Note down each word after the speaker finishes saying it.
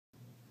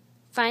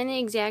Find the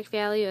exact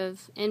value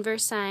of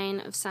inverse sine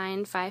of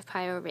sine 5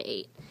 pi over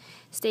 8.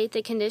 State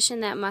the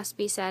condition that must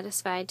be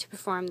satisfied to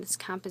perform this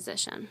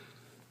composition.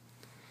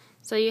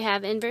 So you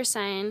have inverse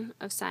sine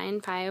of sine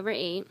pi over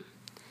 8,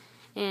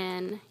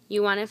 and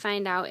you want to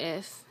find out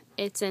if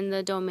it's in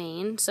the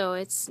domain, so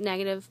it's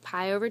negative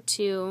pi over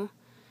 2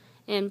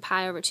 and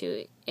pi over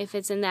 2, if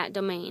it's in that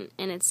domain,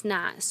 and it's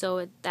not,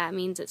 so that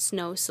means it's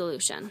no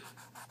solution.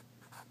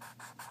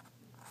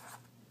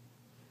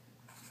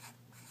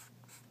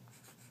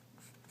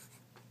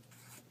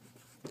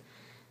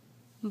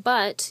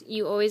 But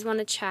you always want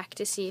to check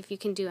to see if you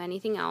can do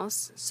anything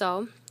else.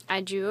 So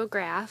I drew a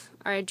graph,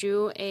 or I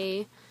drew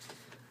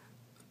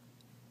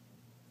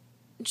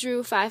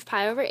 5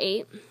 pi over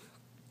 8,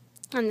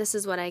 and this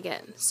is what I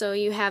get. So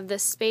you have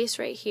this space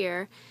right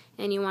here,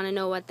 and you want to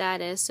know what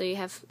that is. So you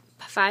have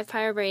 5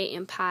 pi over 8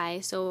 and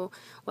pi, so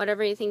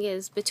whatever you think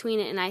is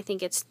between it, and I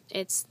think it's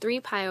 3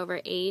 pi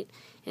over 8,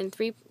 and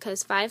 3,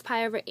 because 5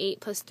 pi over 8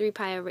 plus 3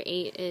 pi over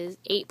 8 is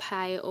 8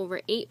 pi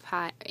over 8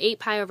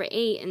 pi over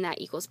 8, and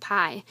that equals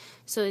pi.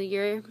 So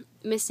your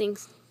missing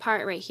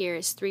part right here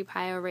is 3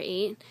 pi over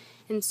 8,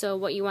 and so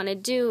what you want to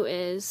do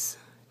is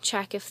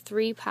check if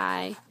 3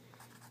 pi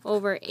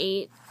over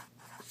 8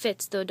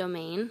 fits the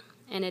domain,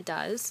 and it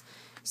does.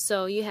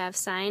 So you have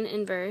sine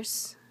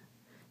inverse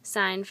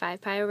sine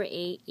 5 pi over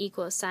 8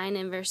 equals sine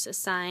inverse of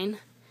sine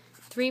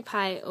 3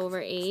 pi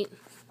over 8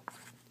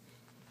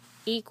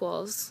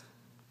 equals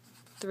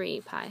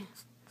 3 pi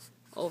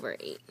over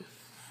 8.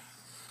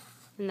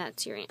 And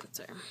that's your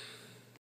answer.